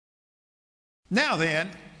Now then,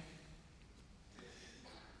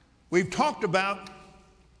 we've talked about,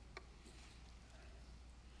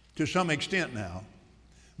 to some extent now,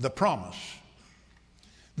 the promise,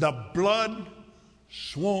 the blood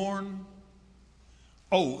sworn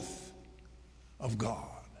oath of God,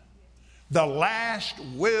 the last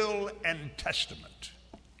will and testament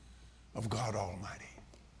of God Almighty.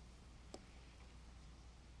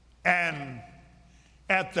 And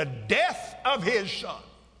at the death of his Son,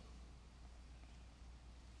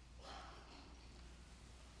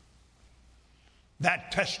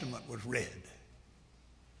 that testament was read.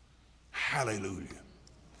 Hallelujah.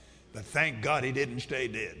 But thank God he didn't stay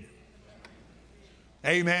dead.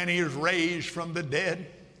 Amen. He was raised from the dead.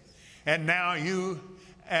 And now you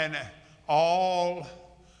and all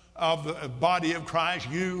of the body of Christ,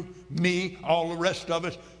 you, me, all the rest of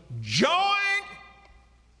us, joint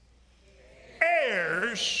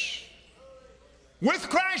heirs with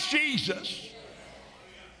Christ Jesus.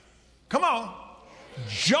 Come on.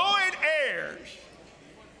 Joint heirs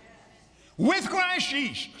with Christ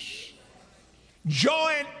Jesus.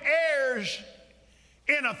 Joint heirs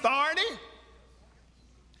in authority.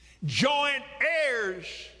 Joint heirs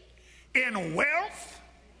in wealth.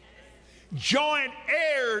 Joint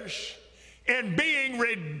heirs in being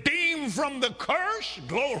redeemed from the curse.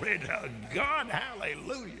 Glory to God.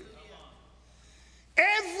 Hallelujah.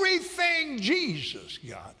 Everything Jesus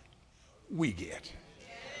got, we get.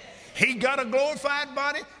 He got a glorified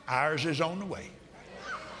body. Ours is on the way.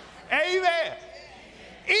 Amen.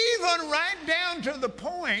 Even right down to the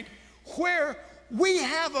point where we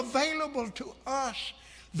have available to us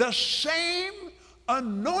the same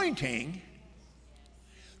anointing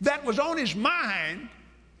that was on his mind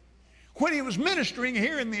when he was ministering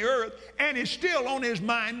here in the earth and is still on his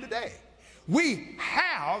mind today. We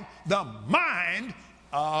have the mind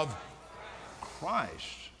of Christ.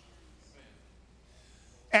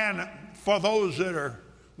 And for those that are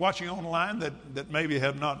watching online that maybe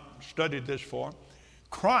have not studied this for,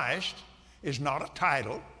 Christ is not a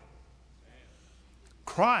title.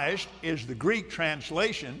 Christ is the Greek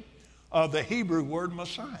translation of the Hebrew word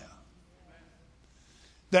Messiah.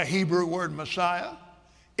 The Hebrew word Messiah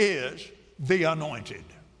is the anointed.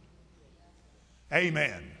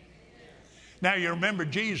 Amen. Now you remember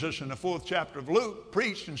Jesus in the 4th chapter of Luke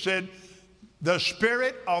preached and said, "The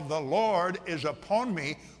Spirit of the Lord is upon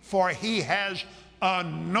me, for he has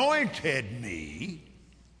anointed me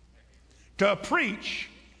to preach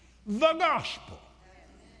the gospel."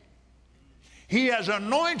 He has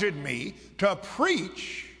anointed me to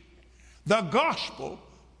preach the gospel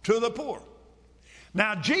to the poor.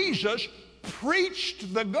 Now Jesus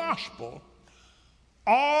preached the gospel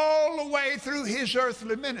all the way through his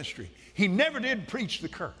earthly ministry. He never did preach the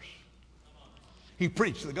curse. He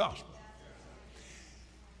preached the gospel.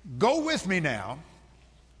 Go with me now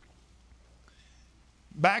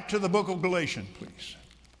back to the book of Galatians, please.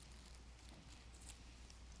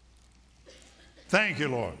 Thank you,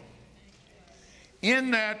 Lord.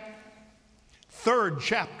 In that 3rd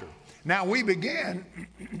chapter. Now we began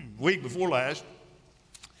week before last,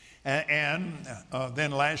 and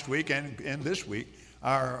then last week and this week,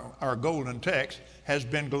 our golden text has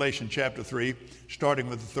been Galatians chapter 3, starting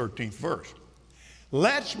with the 13th verse.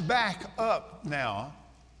 Let's back up now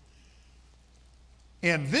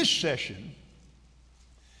in this session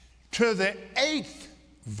to the 8th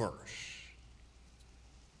verse.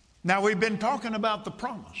 Now we've been talking about the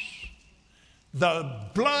promise, the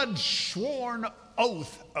blood sworn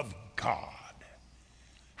oath of God.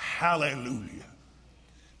 Hallelujah.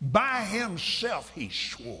 By himself he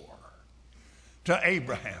swore to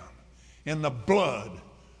Abraham in the blood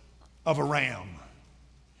of a ram.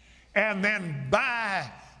 And then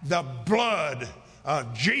by the blood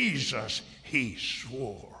of Jesus he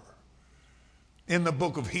swore in the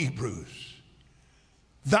book of Hebrews,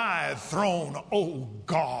 "Thy throne, O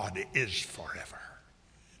God, is forever."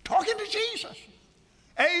 Talking to Jesus.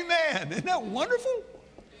 Amen. Isn't that wonderful?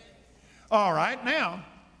 All right, now,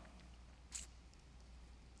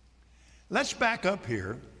 let's back up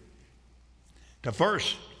here to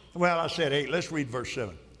verse, I said 8. Let's read verse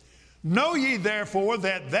 7. "Know ye therefore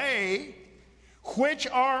that they which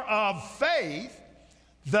are of faith,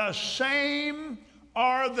 the same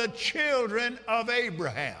are the children of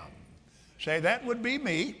Abraham." Say, that would be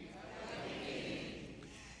me.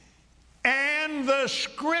 "And the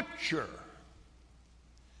scripture."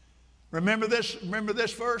 Remember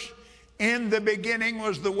this verse? "In the beginning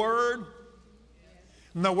was the Word,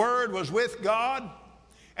 and the Word was with God,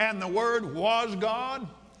 and the Word was God,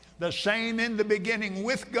 the same in the beginning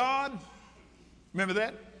with God." Remember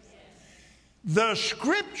that? "The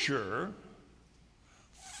scripture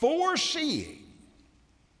foreseeing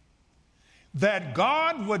that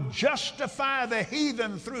God would justify the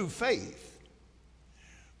heathen through faith,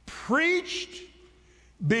 preached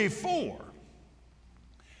before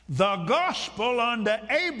the gospel unto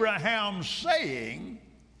Abraham, saying,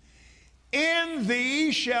 in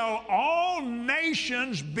thee shall all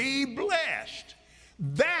nations be blessed.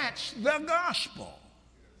 That's the gospel.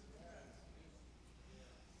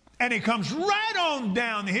 And he comes right on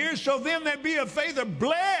down here, so then there be of faith are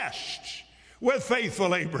blessed with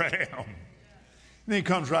faithful Abraham. And he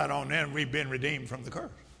comes right on in, we've been redeemed from the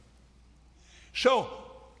curse. So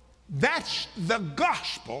that's the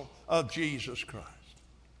gospel of Jesus Christ.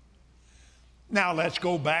 Now let's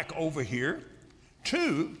go back over here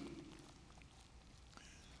to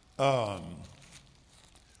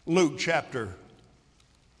Luke chapter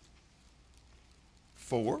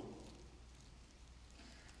 4.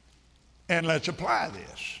 And let's apply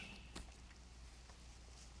this.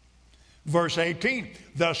 Verse 18,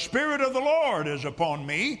 the Spirit of the Lord is upon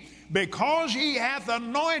me, because he hath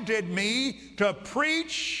anointed me to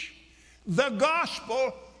preach the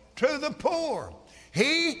gospel to the poor.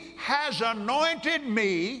 He has anointed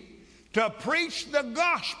me to preach the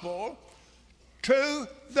gospel to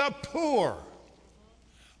the poor.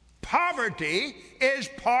 Poverty is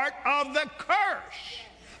part of the curse.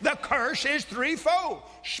 The curse is threefold: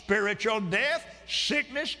 spiritual death,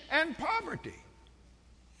 sickness, and poverty.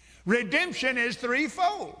 Redemption is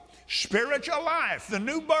threefold: spiritual life, the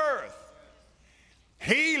new birth,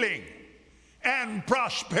 healing, and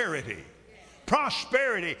prosperity.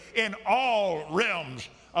 Prosperity in all realms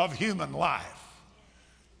of human life.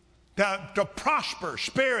 To prosper,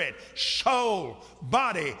 spirit, soul,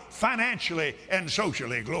 body, financially, and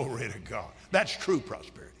socially. Glory to God. That's true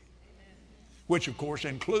prosperity. Which, of course,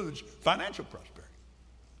 includes financial prosperity.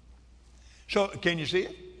 So, can you see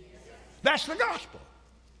it? That's the gospel.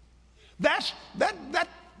 This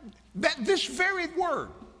very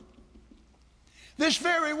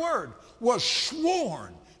word was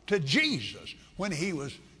sworn to Jesus when he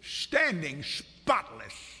was standing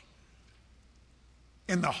spotless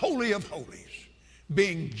in the Holy of Holies,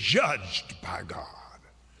 being judged by God.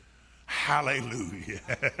 Hallelujah.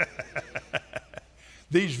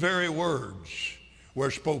 These very words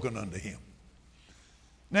were spoken unto him.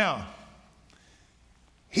 Now,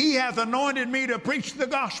 he hath anointed me to preach the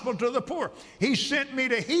gospel to the poor. He sent me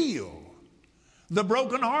to heal the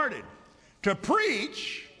brokenhearted, to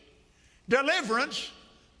preach deliverance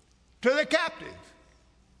to the captive.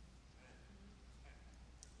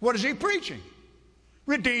 What is he preaching?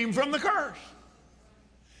 Redeemed from the curse.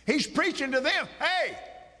 He's preaching to them, hey,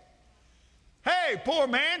 poor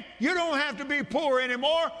man, you don't have to be poor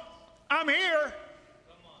anymore. I'm here.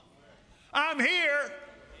 I'm here.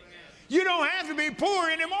 You don't have to be poor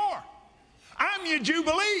anymore. I'm your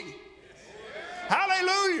Jubilee.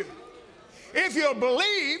 Hallelujah. If you'll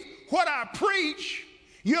believe what I preach,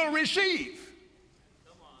 you'll receive.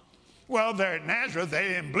 Well, there at Nazareth, they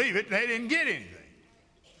didn't believe it. They didn't get anything.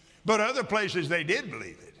 But other places, they did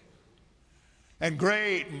believe it. And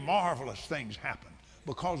great, marvelous things happened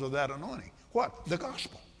because of that anointing. What? The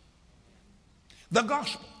gospel. The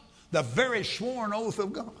gospel. The very sworn oath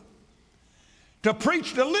of God. To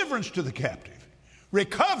preach deliverance to the captive.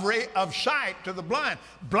 Recovery of sight to the blind.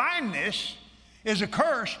 Blindness is a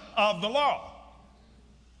curse of the law.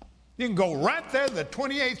 You can go right there, the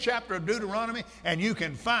 28th chapter of Deuteronomy, and you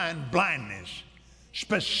can find blindness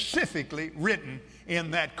specifically written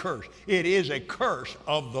in that curse. It is a curse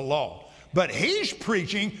of the law. But he's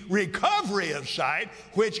preaching recovery of sight,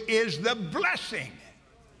 which is the blessing.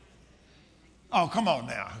 Oh, come on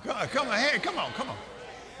now. Come on. Hey, come on.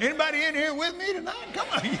 Anybody in here with me tonight? Come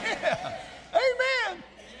on. Yeah. Amen.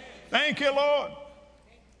 Thank you, Lord.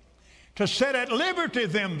 To set at liberty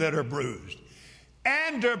them that are bruised,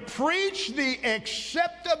 and to preach the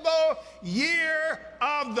acceptable year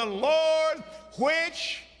of the Lord,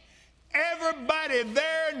 which everybody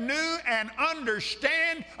there knew and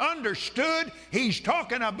understood. He's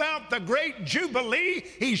talking about the great Jubilee.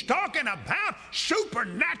 He's talking about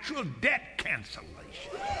supernatural debt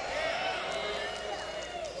cancellation.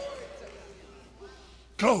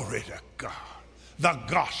 Glory to God. The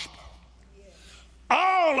gospel.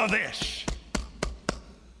 All of this.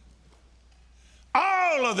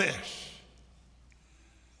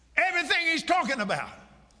 Everything he's talking about.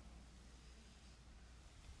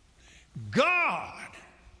 God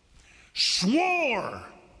swore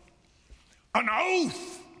an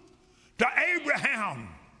oath to Abraham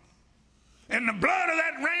in the blood of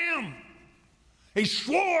that ram. He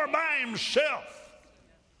swore by himself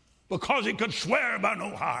because he could swear by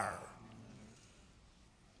no higher.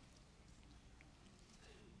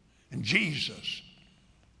 And Jesus,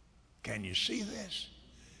 can you see this?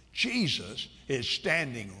 Jesus is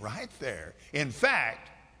standing right there. In fact,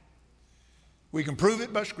 we can prove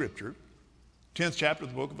it by Scripture, 10th chapter of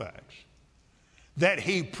the book of Acts, that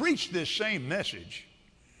he preached this same message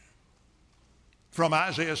from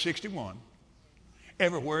Isaiah 61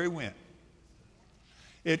 everywhere he went.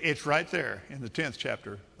 It's right there in the 10th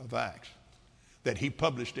chapter of Acts that he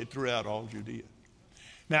published it throughout all Judea.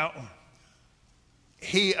 Now,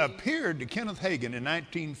 he appeared to Kenneth Hagin in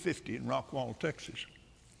 1950 in Rockwall, Texas.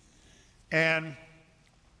 And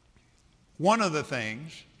one of the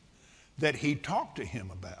things that he talked to him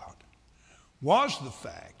about was the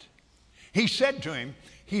fact, he said to him,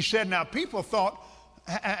 he said, now people thought,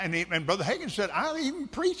 and Brother Hagin said, I even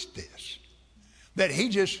preached this, that he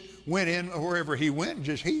just went in wherever he went and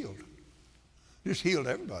just healed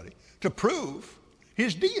everybody to prove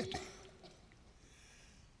his deity.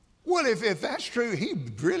 Well, if that's true, he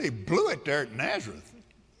really blew it there at Nazareth.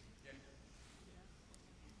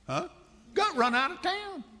 Huh? Got run out of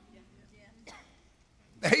town.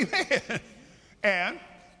 Amen.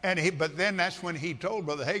 But then that's when he told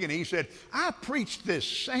Brother Hagin, he said, I preached this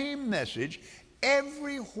same message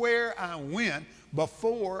everywhere I went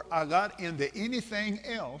before I got into anything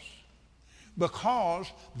else,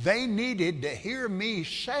 because they needed to hear me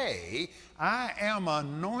say, I am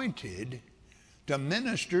anointed to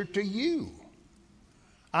minister to you.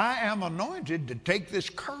 I am anointed to take this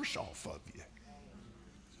curse off of you.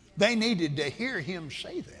 They needed to hear him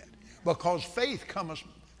say that, because faith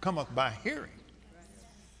cometh by hearing.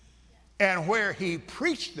 And where he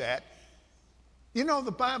preached that, you know,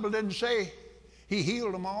 the Bible didn't say he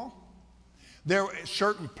healed them all. There were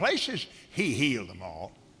certain places he healed them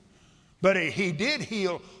all, but he did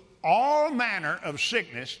heal all manner of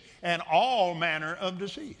sickness and all manner of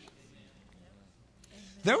disease.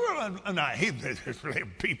 There were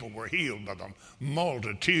people were healed by the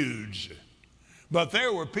multitudes, but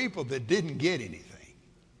there were people that didn't get anything.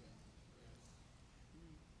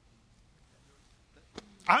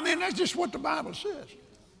 I mean, that's just what the Bible says.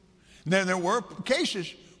 Then there were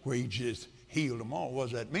cases where he just healed them all.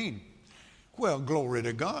 What does that mean? Well, glory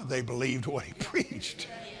to God, they believed what he preached.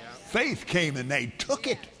 Faith came and they took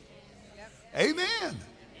it. Amen.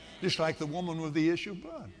 Just like the woman with the issue of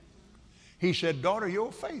blood. He said, daughter,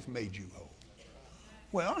 your faith made you whole.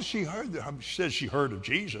 Well, she says she heard of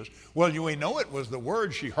Jesus. Well, we know it was the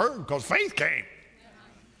word she heard because faith came.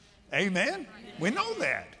 Amen. We know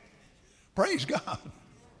that. Praise God.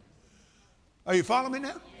 Are you following me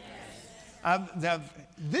now?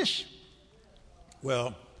 Yes.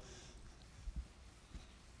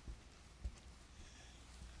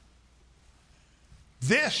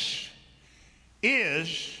 This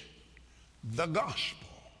is the gospel,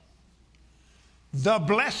 the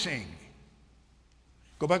blessing.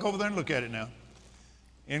 Go back over there and look at it now.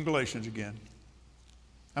 In Galatians again.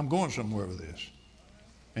 I'm going somewhere with this.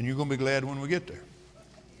 And you're going to be glad when we get there.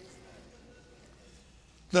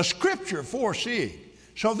 The scripture foreseeing.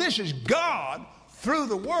 So this is God, through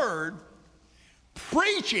the word,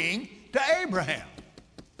 preaching to Abraham.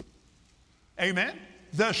 Amen?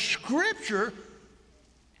 The scripture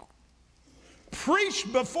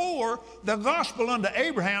preached before the gospel unto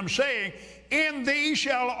Abraham, saying, in thee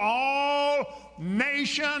shall all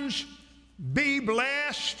nations be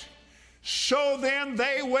blessed. So then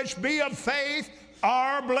they which be of faith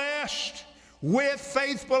are blessed with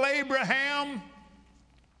faithful Abraham.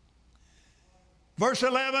 Verse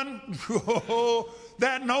 11,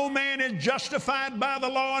 that no man is justified by the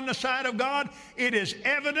law in the sight of God. It is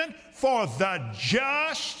evident, for the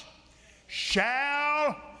just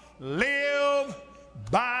shall live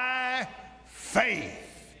by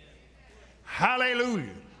faith.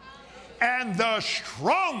 Hallelujah. And the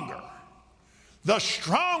stronger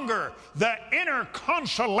the inner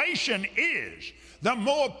consolation is, the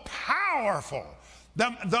more powerful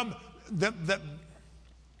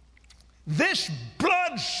this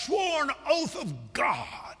blood-sworn oath of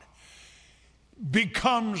God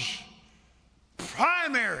becomes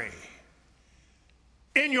primary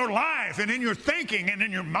in your life and in your thinking and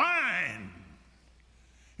in your mind,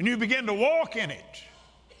 and you begin to walk in it.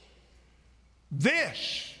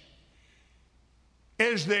 This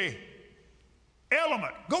is the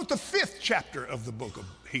element. Go to the 5th chapter of the book of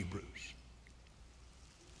Hebrews.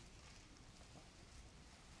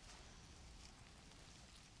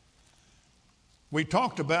 We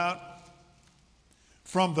talked about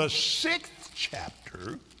from the 6th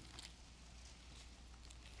chapter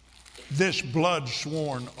this blood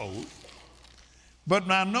sworn oath. But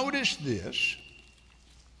now notice this.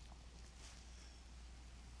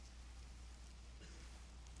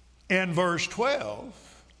 In verse 12,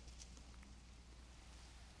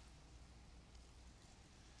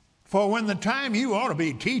 For when the time you ought to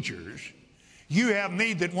be teachers, you have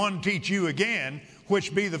need that one teach you again,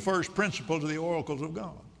 which be the first principles of the oracles of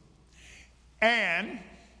God. And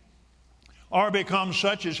are become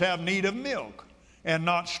such as have need of milk, and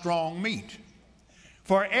not strong meat.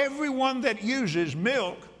 For everyone that uses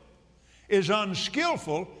milk is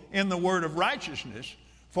unskillful in the word of righteousness,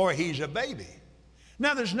 for he's a baby.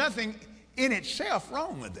 Now, there's nothing in itself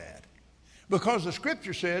wrong with that, because the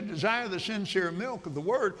scripture said, desire the sincere milk of the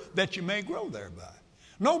word that you may grow thereby.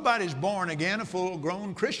 Nobody's born again a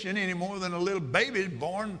full-grown Christian any more than a little baby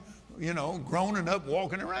born, grown up,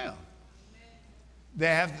 walking around. They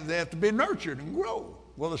have to be nurtured and grow.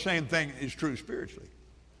 Well, the same thing is true spiritually.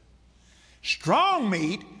 Strong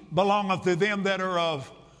meat belongeth to them that are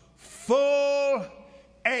of full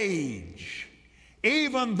age,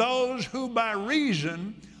 even those who by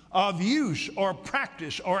reason of use or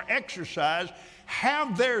practice or exercise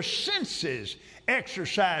have their senses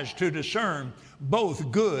exercised to discern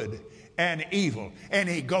both good and evil. And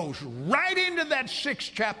he goes right into that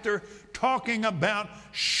 6th chapter talking about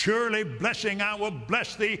surely blessing I will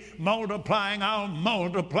bless thee, multiplying I'll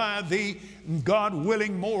multiply thee, God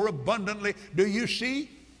willing more abundantly. Do you see?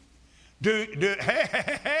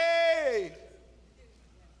 Hey!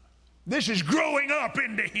 This is growing up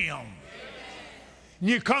into him.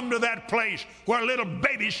 You come to that place where little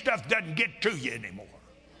baby stuff doesn't get to you anymore.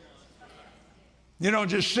 You don't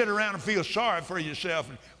just sit around and feel sorry for yourself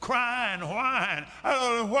and cry and whine. I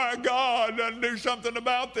don't know why God doesn't do something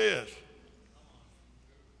about this.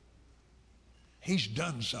 He's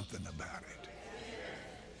done something about it.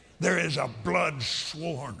 There is a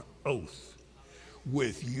blood-sworn oath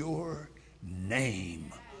with your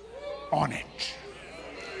name on it.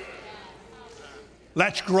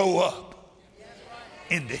 Let's grow up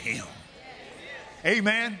into him.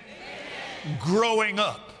 Amen? Growing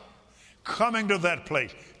up. Coming to that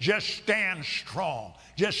place. Just stand strong.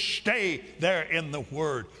 Just stay there in the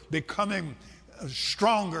Word. Becoming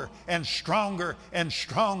stronger and stronger and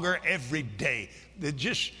stronger every day.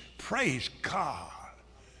 Just praise God.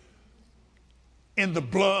 In the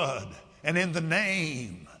blood and in the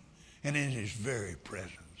name and in His very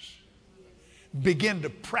presence. Begin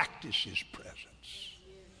to practice His presence.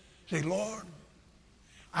 Say, Lord,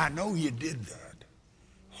 I know you did that.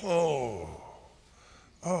 Oh,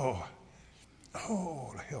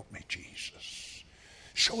 help me, Jesus.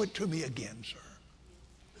 Show it to me again, sir.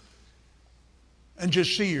 And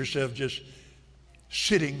just see yourself just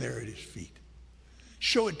sitting there at His feet.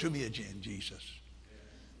 Show it to me again, Jesus.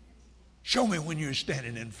 Show me when you're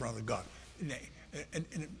standing in front of God,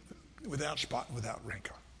 and without spot and without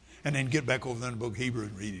wrinkle. And then get back over there in the book of Hebrews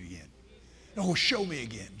and read it again. Oh, show me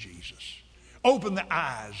again, Jesus. Open the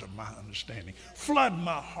eyes of my understanding. Flood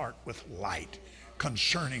my heart with light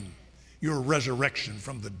concerning your resurrection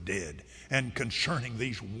from the dead and concerning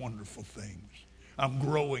these wonderful things. I'm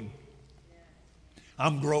growing.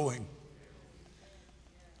 I'm growing.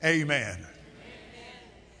 Amen.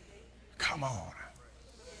 Come on.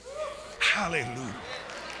 Hallelujah.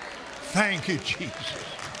 Thank you, Jesus.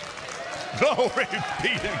 Glory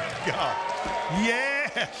be to God.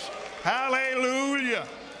 Yes. Hallelujah.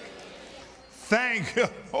 Thank you,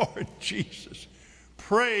 Lord Jesus.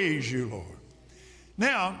 Praise you, Lord.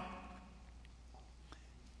 Now,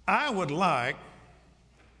 I would like,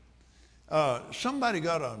 somebody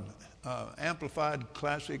got an Amplified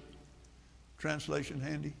Classic translation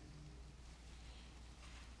handy?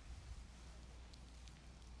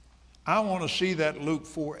 I want to see that Luke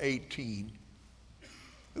 4:18.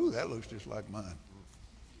 Ooh, that looks just like mine.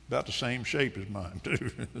 About the same shape as mine, too.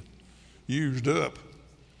 Used up.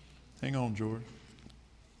 Hang on, George.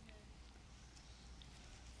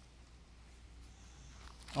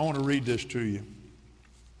 I want to read this to you.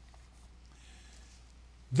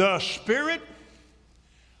 The Spirit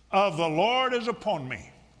of the Lord is upon me,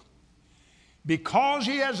 because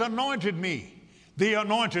He has anointed me, the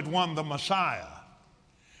Anointed One, the Messiah,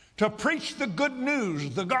 to preach the good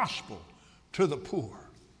news, the gospel, to the poor.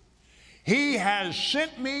 He has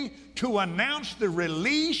sent me to announce the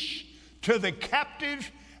release to the captives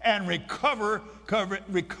and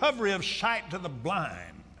recovery of sight to the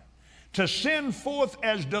blind, to send forth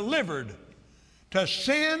as delivered,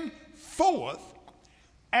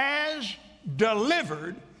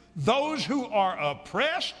 those who are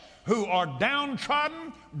oppressed, who are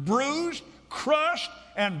downtrodden, bruised, crushed,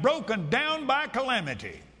 and broken down by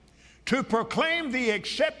calamity, to proclaim the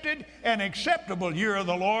accepted and acceptable year of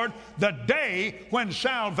the Lord, the day when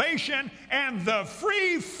salvation and the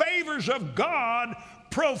free favors of God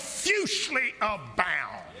profusely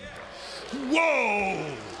abound.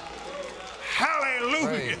 Whoa!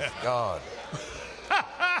 Hallelujah! Praise God.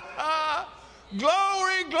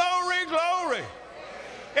 Glory, glory, glory.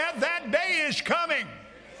 And that day is coming.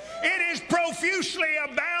 It is profusely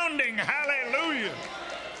abounding. Hallelujah.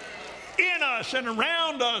 In us and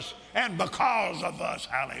around us and because of us.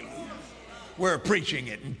 Hallelujah. We're preaching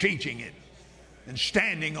it and teaching it and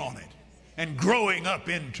standing on it and growing up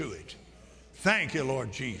into it. Thank you,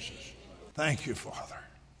 Lord Jesus. Thank you, Father.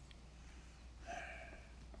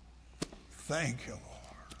 Thank you, Lord.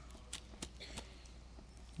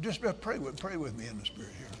 Just pray with me in the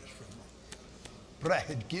Spirit here just for a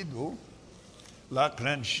moment. Prahed la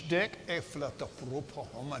cranstek eflata propo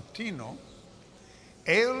homatino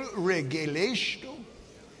el regelesto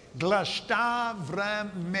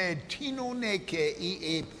glastavra metino neke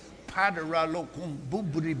e padra lo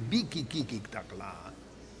bubri biki kiki takla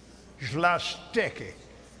glasteke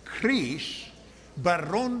Chris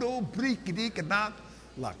barondo brikdiknak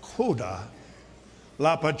la koda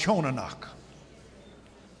la pachonanak.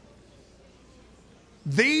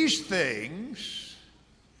 These things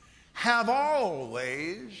have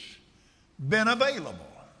always been available.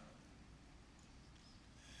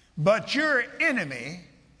 But your enemy,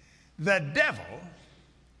 the devil,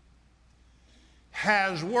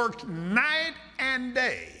 has worked night and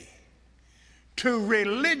day to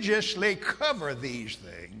religiously cover these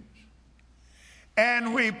things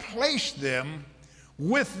and replace them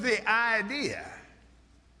with the idea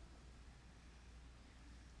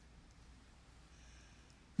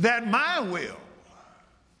that my will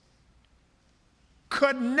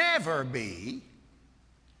could never be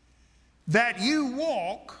that you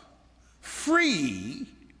walk free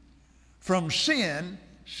from sin,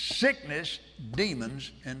 sickness,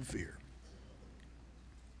 demons, and fear.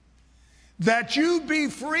 That you be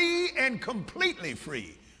free and completely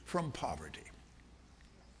free from poverty.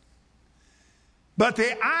 But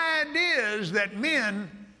the ideas that men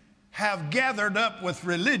have gathered up with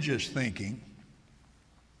religious thinking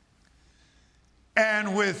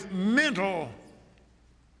and with mental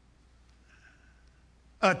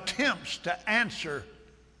attempts to answer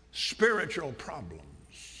spiritual problems,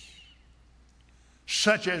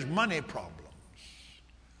 such as money problems.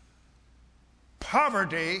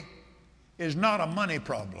 Poverty is not a money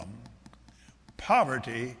problem.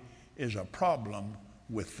 Poverty is a problem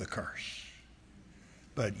with the curse.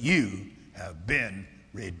 But you have been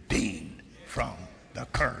redeemed from the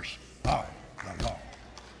curse of the law.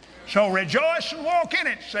 So rejoice and walk in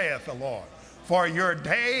it, saith the Lord. For your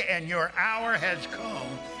day and your hour has come,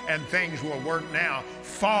 and things will work now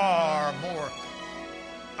far more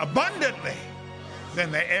abundantly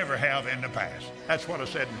than they ever have in the past. That's what I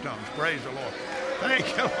said in tongues. Praise the Lord. Thank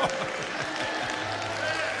you, Lord.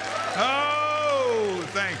 Oh,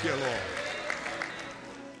 thank you, Lord.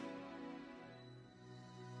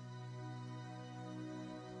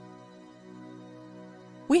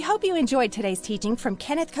 We hope you enjoyed today's teaching from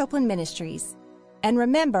Kenneth Copeland Ministries. And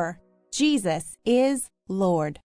remember, Jesus is Lord.